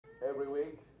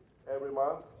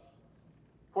month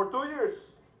for 2 years.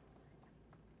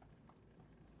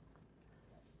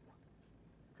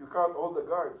 If you count all the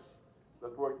guards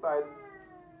that were tied,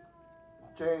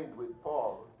 chained with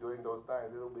Paul during those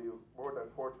times, it will be more than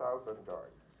 4,000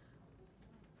 guards.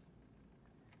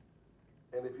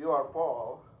 And if you are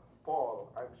Paul,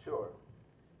 I'm sure,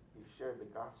 he shared the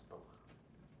gospel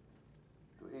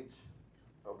to each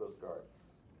of those guards.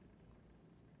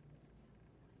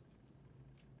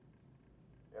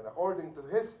 And according to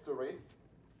history,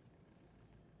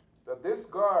 that these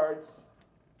guards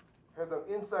had an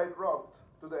inside route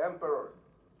to the emperor.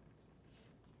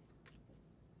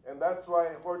 And that's why,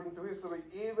 according to history,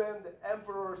 even the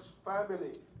emperor's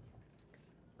family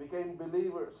became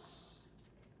believers.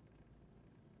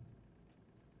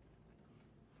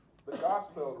 The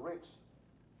gospel reached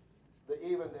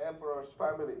even the emperor's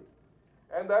family.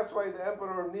 And that's why the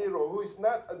Emperor Nero, who is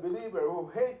not a believer,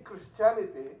 who hates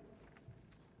Christianity,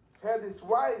 had his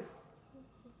wife,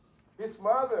 his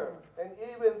mother, and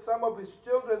even some of his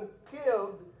children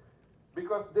killed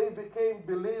because they became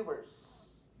believers.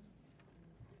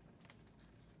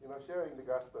 You know, sharing the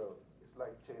gospel is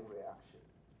like chain reaction.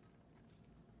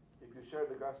 If you share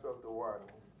the gospel to one,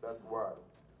 that one,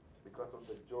 because of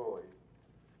the joy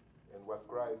and what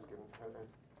Christ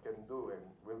can do and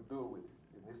will do with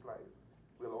in his life,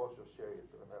 will also share it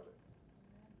to another.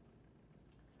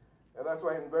 And that's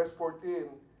why in verse 14,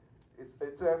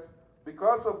 it says,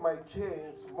 because of my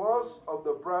chains, most of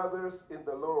the brothers in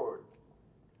the Lord,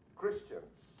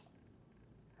 Christians,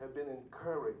 have been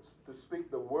encouraged to speak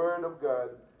the word of God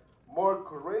more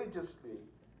courageously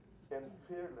and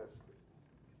fearlessly.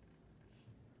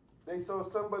 They saw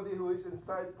somebody who is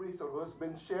inside prison, who has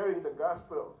been sharing the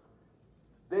gospel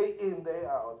day in, day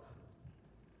out.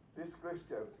 These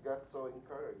Christians got so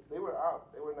encouraged. They were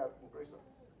out. They were not in prison.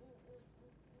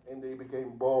 And they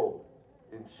became bold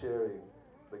in sharing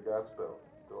the gospel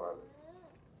to others.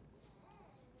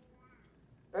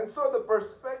 And so the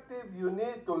perspective you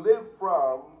need to live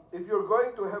from, if you're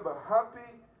going to have a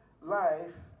happy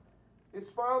life, is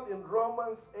found in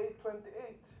Romans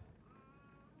 8:28.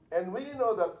 And we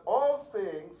know that all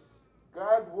things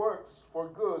God works for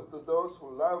good to those who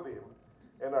love him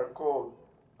and are called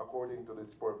according to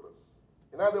this purpose.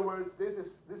 In other words,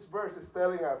 this verse is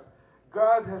telling us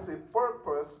God has a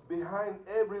purpose behind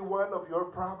every one of your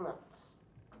problems.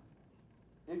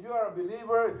 If you are a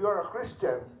believer, if you are a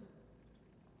Christian,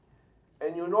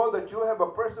 and you know that you have a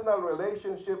personal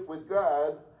relationship with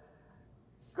God,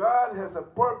 God has a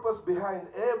purpose behind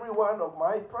every one of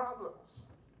my problems.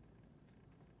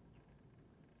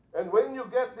 And when you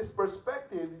get this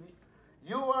perspective,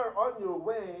 you are on your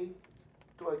way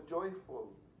to a joyful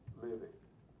living.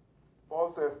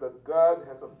 Paul says that God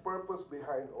has a purpose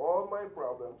behind all my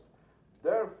problems.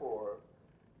 Therefore,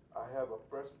 I have a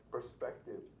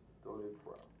perspective to live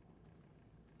from.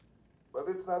 But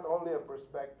it's not only a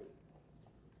perspective.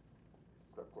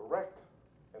 It's the correct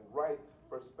and right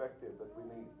perspective that we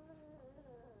need.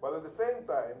 But at the same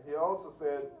time, he also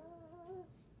said,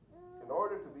 in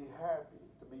order to be happy,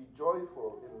 to be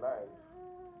joyful in life,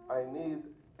 I need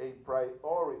a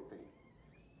priority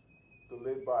to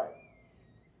live by.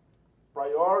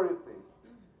 Priority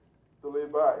to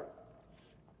live by.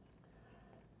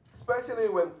 Especially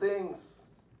when things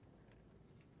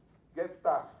get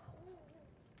tough.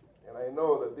 And I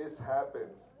know that this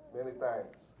happens many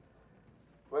times.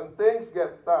 When things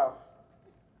get tough,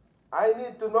 I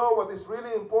need to know what is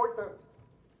really important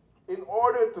in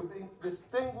order to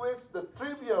distinguish the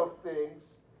trivial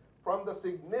things from the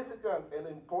significant and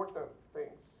important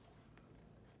things.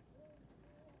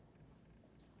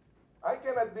 I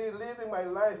cannot be living my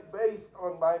life based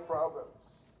on my problems.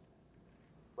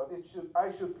 But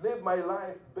I should live my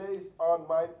life based on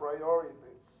my priorities.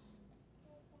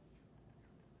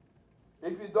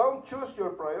 If you don't choose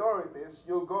your priorities,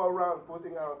 you'll go around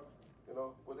putting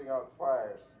out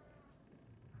fires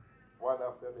one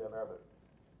after the other.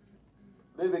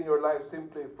 Living your life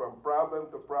simply from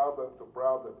problem to problem to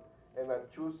problem and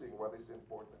not choosing what is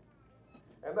important.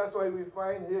 And that's why we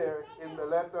find here in the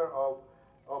letter of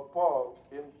Paul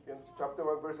in chapter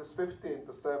 1 verses 15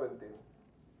 to 17.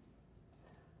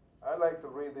 I like to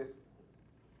read this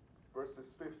verses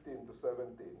 15 to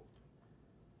 17.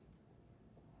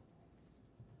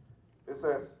 It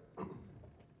says,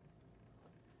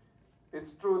 it's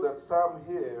true that some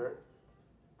here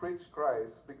preach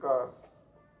Christ because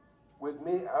with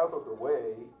me out of the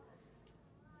way,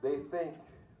 they think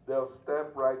they'll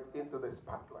step right into the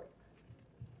spotlight.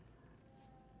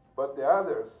 But the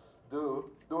others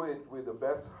do it with the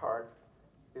best heart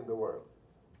in the world.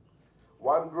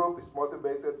 One group is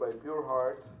motivated by pure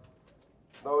heart,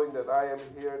 knowing that I am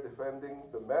here defending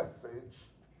the message,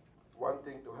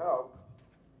 wanting to help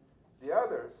the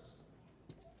others,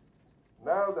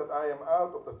 now that I am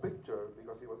out of the picture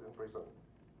because he was in prison,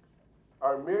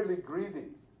 are merely greedy,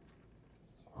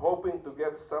 hoping to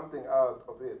get something out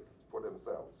of it for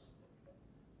themselves.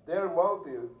 Their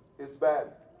motive is bad.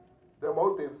 Their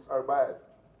motives are bad.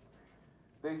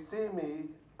 They see me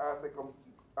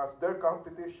as their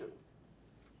competition.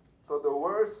 So the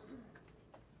worse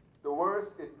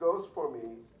it goes for me,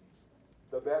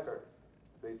 the better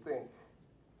they think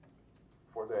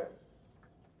for them.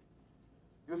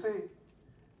 You see,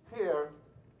 here,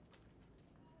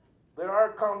 there are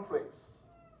conflicts.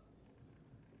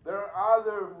 There are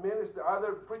other ministers,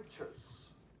 other preachers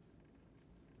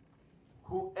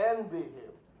who envy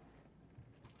him,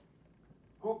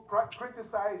 who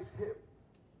criticize him.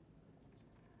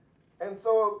 And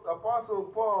so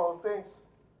Apostle Paul thinks,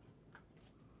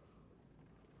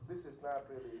 this is not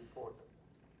really important.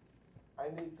 I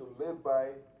need to live by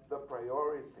the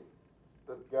priority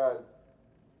that God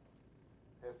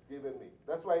has given me.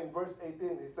 That's why in verse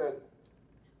 18 he said,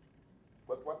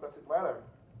 but what does it matter?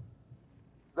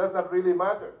 Does not really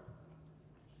matter.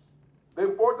 The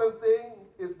important thing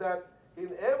is that in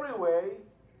every way,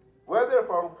 whether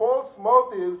from false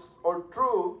motives or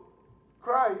true,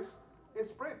 Christ is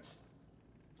preached.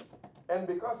 And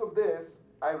because of this,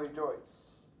 I rejoice.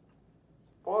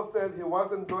 Paul said he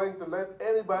wasn't going to let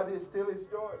anybody steal his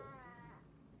joy.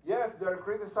 Yes, they're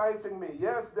criticizing me.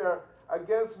 Yes, they're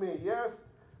against me. Yes,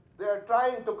 they're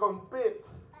trying to compete.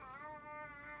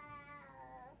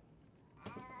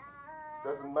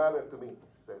 Doesn't matter to me,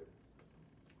 he said.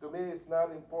 To me, it's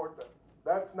not important.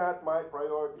 That's not my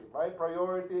priority. My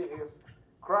priority is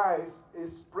Christ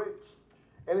is preached.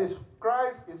 And if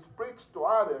Christ is preached to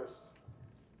others,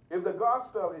 if the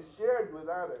gospel is shared with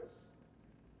others,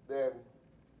 then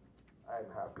I'm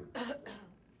happy.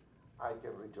 I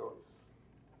can rejoice.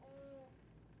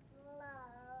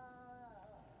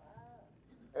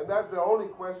 And that's the only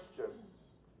question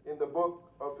in the book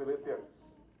of Philippians.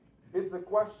 It's the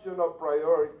question of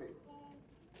priority.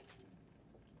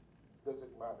 Does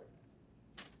it matter?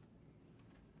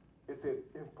 Is it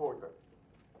important?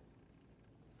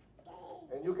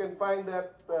 And you can find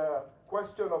that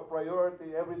question of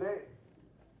priority every day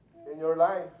in your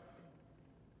life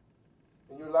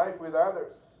with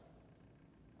others.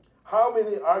 How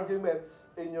many arguments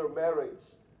in your marriage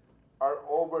are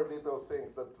over little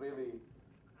things that really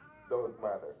don't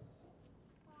matter?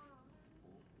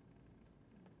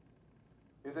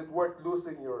 Is it worth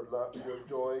losing your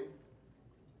joy?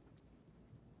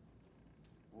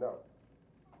 No.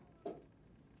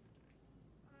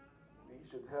 We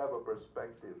should have a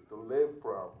perspective to live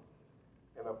from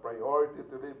and a priority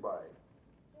to live by,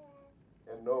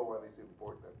 and know what is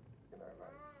important in our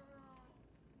lives.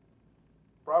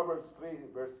 Proverbs 3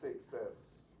 verse 6 says,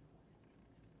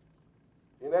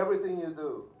 in everything you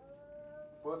do,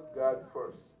 put God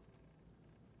first,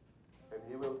 and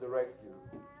He will direct you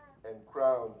and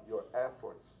crown your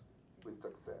efforts with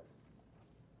success.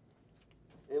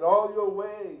 In all your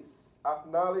ways,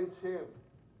 acknowledge Him.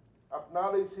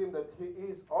 Acknowledge Him that He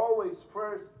is always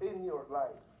first in your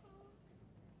life.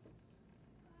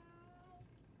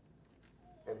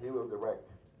 And He will direct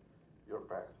your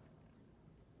path.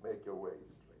 Make your way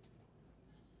straight.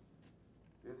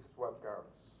 This is what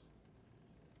counts.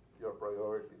 Your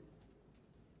priority.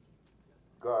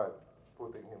 God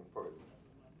putting Him first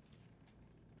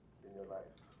in your life.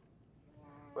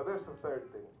 But there's a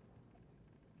third thing.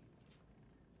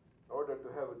 In order to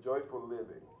have a joyful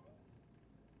living,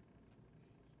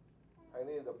 I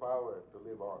need the power to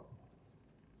live on.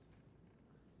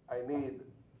 I need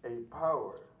a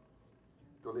power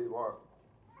to live on.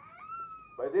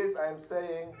 By this I'm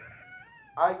saying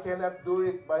I cannot do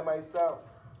it by myself.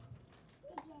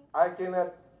 I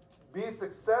cannot be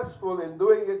successful in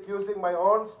doing it using my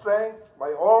own strength,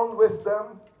 my own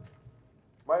wisdom,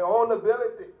 my own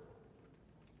ability.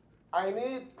 I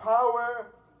need power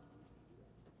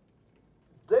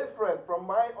different from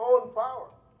my own power,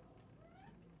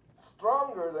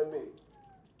 stronger than me.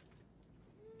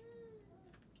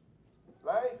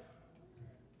 Life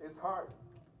is hard,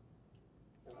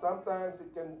 and sometimes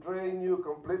it can drain you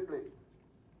completely.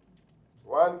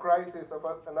 One crisis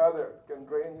about another can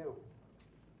drain you.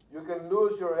 You can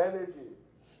lose your energy.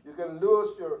 You can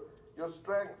lose your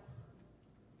strength.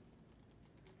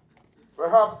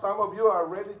 Perhaps some of you are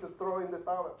ready to throw in the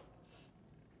towel.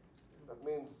 That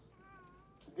means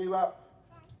to give up.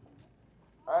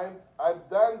 I've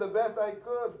done the best I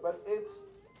could, but it's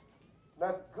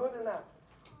not good enough.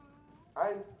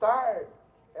 I'm tired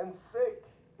and sick.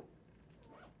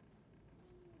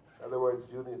 In other words,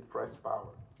 you need fresh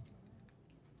power.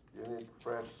 You need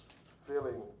fresh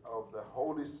filling of the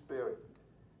Holy Spirit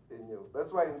in you.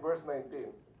 That's why in verse 19,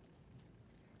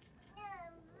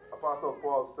 Apostle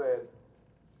Paul said,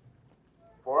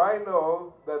 "For I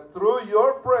know that through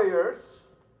your prayers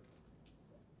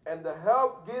and the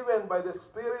help given by the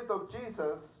Spirit of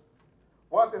Jesus,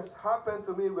 what has happened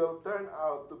to me will turn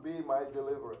out to be my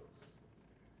deliverance.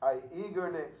 I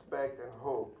eagerly expect and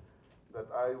hope that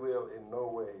I will in no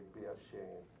way be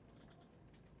ashamed."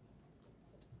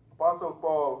 Apostle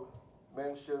Paul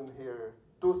mentioned here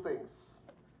two things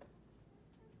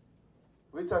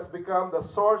which has become the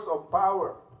source of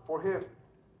power for him.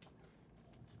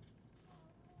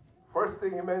 First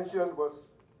thing he mentioned was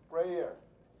prayer.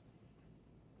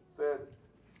 He said,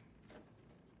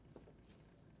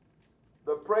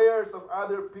 the prayers of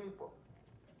other people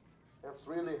has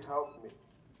really helped me,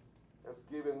 has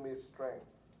given me strength,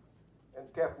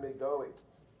 and kept me going.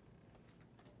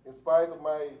 In spite of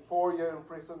my 4-year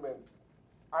imprisonment,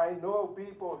 I know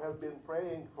people have been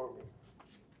praying for me.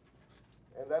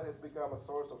 And that has become a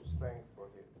source of strength for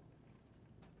him.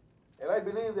 And I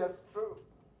believe that's true.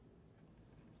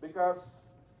 Because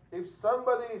if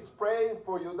somebody is praying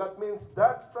for you, that means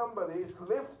that somebody is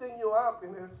lifting you up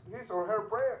in his or her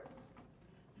prayers.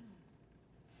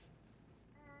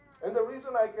 And the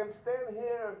reason I can stand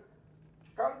here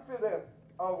confident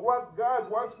of what God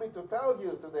wants me to tell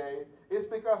you today is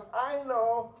because I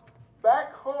know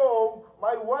back home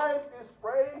my wife is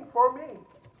praying for me.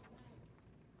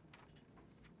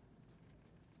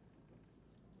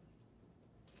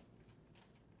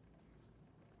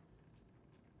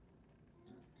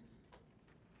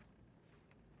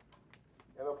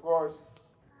 And of course,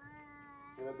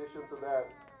 in addition to that,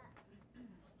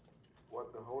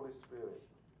 what the Holy Spirit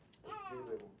has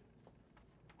given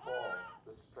Paul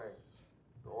the strength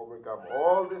to overcome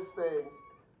all these things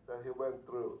that he went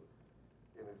through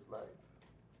in his life.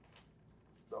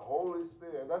 The Holy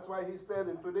Spirit. And that's why he said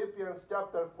in Philippians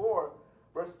chapter 4,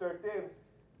 verse 13,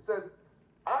 he said,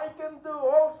 "I can do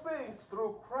all things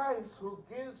through Christ who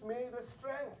gives me the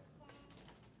strength."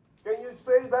 Can you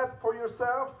say that for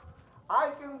yourself?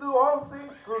 I can do all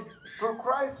things through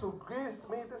Christ who gives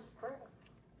me the strength.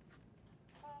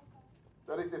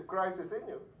 That is if Christ is in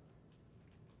you.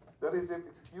 That is if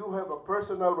you have a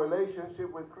personal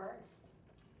relationship with Christ.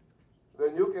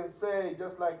 Then you can say,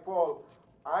 just like Paul,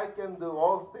 I can do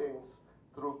all things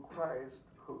through Christ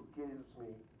who gives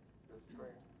me the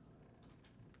strength.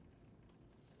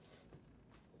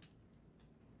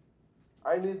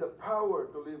 I need the power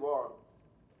to live on.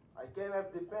 I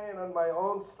cannot depend on my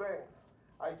own strength.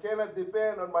 I cannot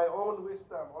depend on my own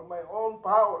wisdom, on my own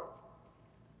power.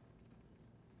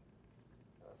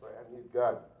 That's why I need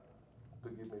God to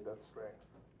give me that strength.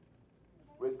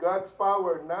 With God's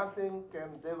power, nothing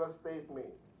can devastate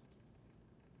me.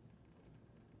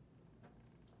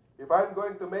 If I'm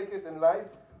going to make it in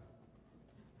life,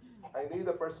 I need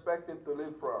a perspective to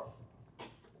live from.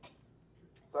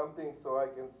 Something so I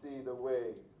can see the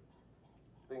way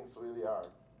things really are.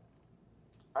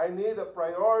 I need a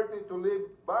priority to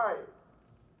live by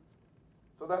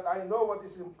so that I know what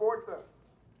is important.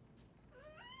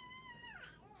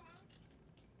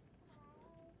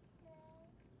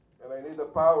 And I need the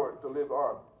power to live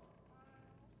on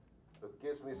that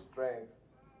gives me strength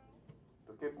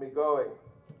to keep me going,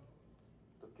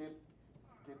 to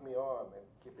keep me on and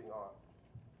keeping on.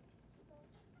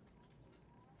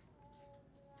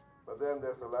 But then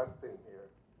there's a last thing here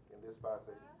in this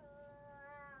passage.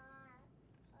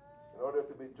 In order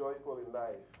to be joyful in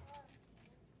life,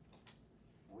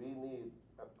 we need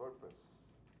a purpose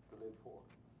to live for.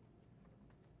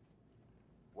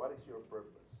 What is your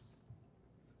purpose?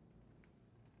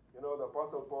 You know, the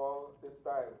Apostle Paul, this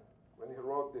time, when he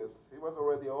wrote this, he was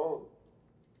already old.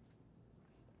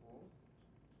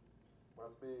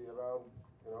 Must be around,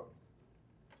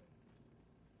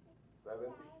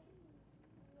 70.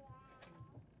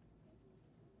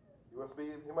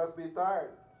 He must be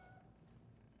tired.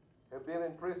 Have been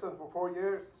in prison for 4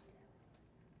 years.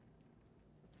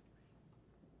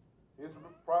 He's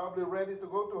probably ready to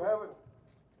go to heaven.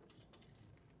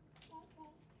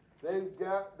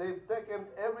 They've taken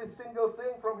every single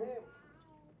thing from him.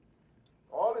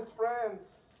 All his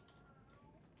friends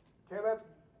cannot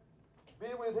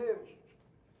be with him.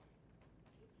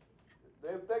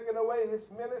 They've taken away his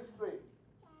ministry.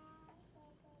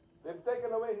 They've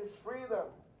taken away his freedom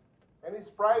and his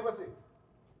privacy.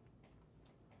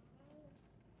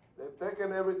 They've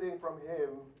taken everything from him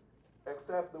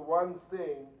except the one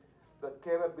thing that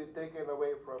cannot be taken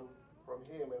away from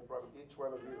him and from each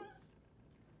one of you.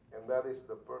 And that is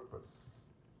the purpose.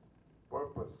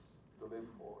 Purpose to live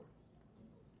for.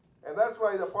 And that's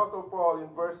why the Apostle Paul in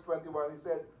verse 21, he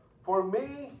said, "For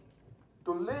me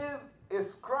to live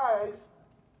is Christ,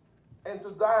 and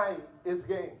to die is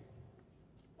gain."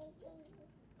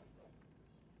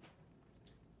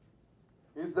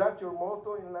 Is that your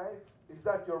motto in life? Is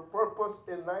that your purpose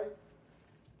in life?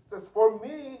 It says, "For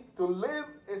me to live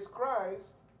is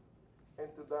Christ,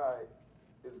 and to die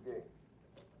is gain."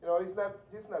 You know, he's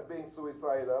not being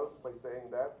suicidal by saying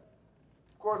that.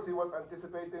 Of course, he was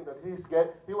anticipating that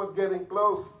he was getting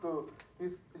close to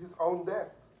his own death.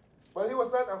 But he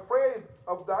was not afraid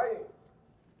of dying.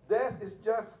 Death is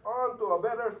just on to a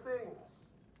better things,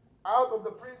 out of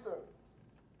the prison.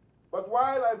 But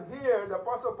while I'm here, the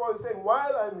Apostle Paul is saying,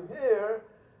 while I'm here,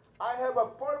 I have a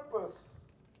purpose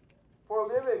for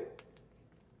living.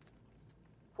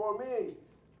 For me,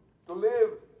 to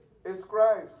live is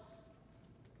Christ.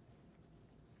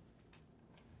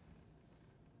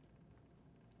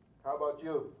 How about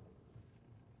you?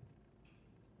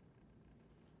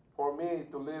 For me,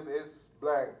 to live is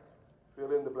blank.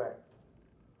 Fill in the blank.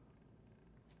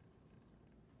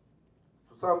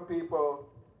 To some people,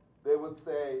 they would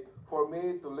say, for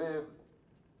me to live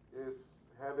is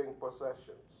having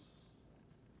possessions.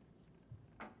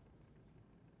 I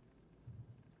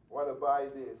want to buy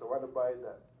this, I want to buy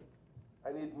that.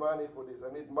 I need money for this, I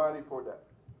need money for that.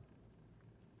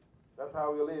 That's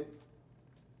how we live.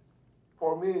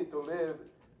 For me to live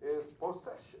is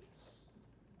possessions.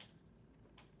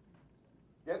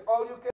 Get all you can.